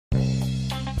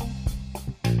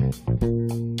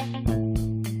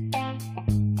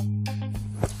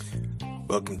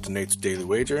Welcome to Nate's Daily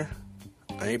Wager.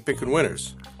 I ain't picking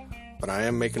winners, but I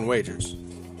am making wagers.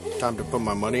 Time to put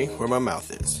my money where my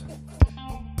mouth is.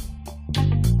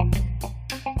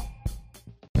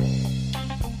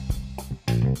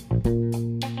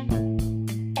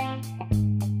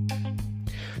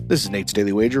 This is Nate's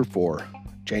Daily Wager for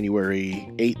January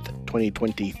 8th,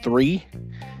 2023,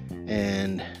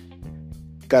 and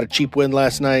got a cheap win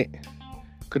last night.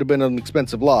 Could have been an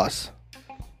expensive loss,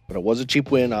 but it was a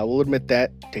cheap win. I will admit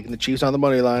that, taking the Chiefs on the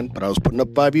money line, but I was putting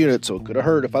up 5 units, so it could have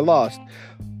hurt if I lost,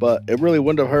 but it really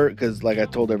wouldn't have hurt because, like I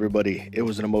told everybody, it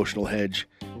was an emotional hedge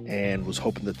and was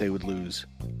hoping that they would lose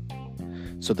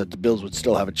so that the Bills would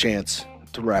still have a chance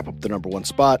to wrap up the number one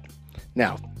spot.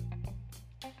 Now,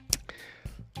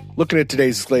 looking at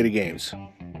today's slate of games,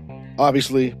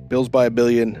 obviously, Bills by $1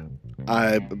 billion.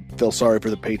 I feel sorry for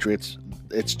the Patriots.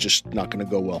 It's just not going to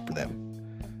go well for them.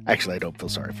 Actually, I don't feel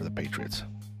sorry for the Patriots.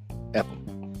 F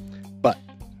them. But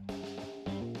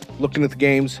looking at the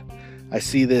games, I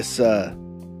see this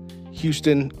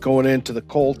Houston going into the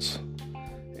Colts,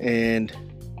 and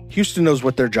Houston knows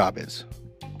what their job is.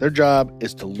 Their job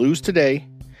is to lose today,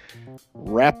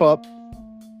 wrap up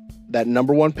that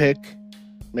number one pick,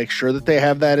 make sure that they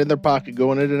have that in their pocket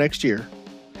going into next year.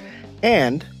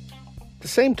 And at the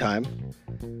same time,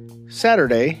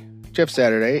 Jeff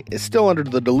Saturday is still under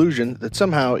the delusion that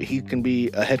somehow he can be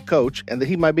a head coach and that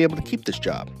he might be able to keep this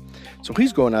job. So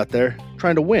he's going out there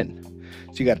trying to win.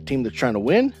 So you got a team that's trying to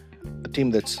win, a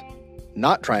team that's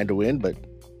not trying to win, but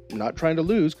not trying to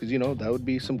lose, because, that would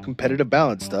be some competitive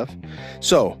balance stuff.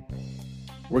 So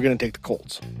we're going to take the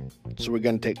Colts. So we're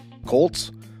going to take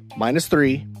Colts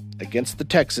 -3 against the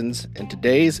Texans in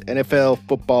today's NFL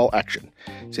football action.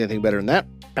 See anything better than that?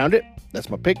 Pound it. That's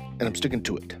my pick, and I'm sticking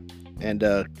to it. And,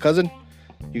 cousin,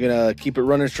 you going to keep it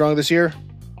running strong this year?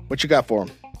 What you got for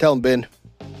him? Tell him, Ben.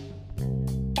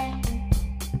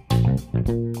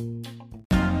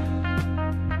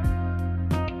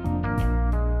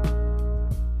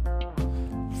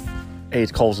 Hey,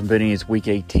 it's Coles and Benny. It's week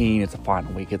 18. It's the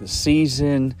final week of the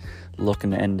season. Looking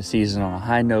to end the season on a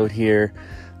high note here.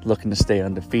 Looking to stay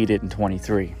undefeated in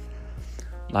 23.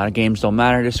 A lot of games don't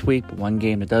matter this week, but one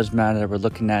game that does matter that we're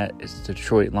looking at is the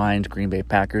Detroit Lions Green Bay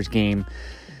Packers game.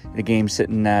 The game's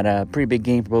sitting at a pretty big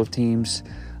game for both teams.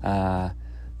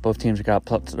 Both teams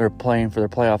they're playing for their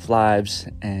playoff lives,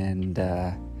 and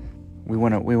we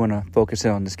want to focus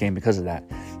in on this game because of that.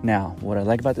 Now, what I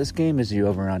like about this game is the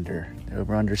over/under. The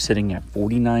over/under sitting at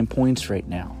 49 points right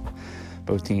now.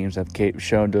 Both teams have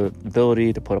shown the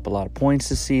ability to put up a lot of points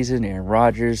this season. Aaron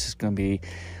Rodgers is going to be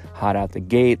hot out the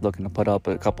gate, looking to put up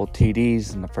a couple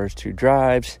TDs in the first 2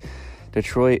 drives.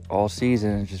 Detroit all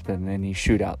season has just been in these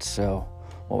shootouts. So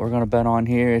what we're going to bet on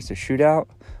here is the shootout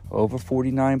over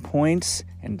 49 points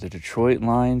and the Detroit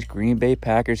Lions Green Bay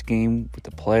Packers game with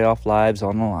the playoff lives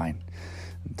on the line.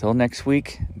 Until next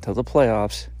week, until the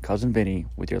playoffs, Cousin Vinny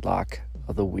with your lock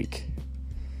of the week.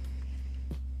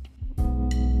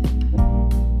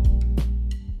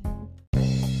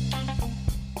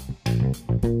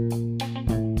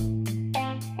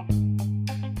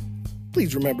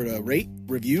 Please remember to rate,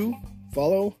 review,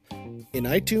 follow in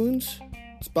iTunes,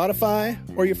 Spotify,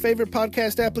 or your favorite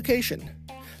podcast application.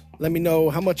 Let me know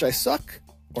how much I suck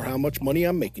or how much money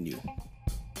I'm making you.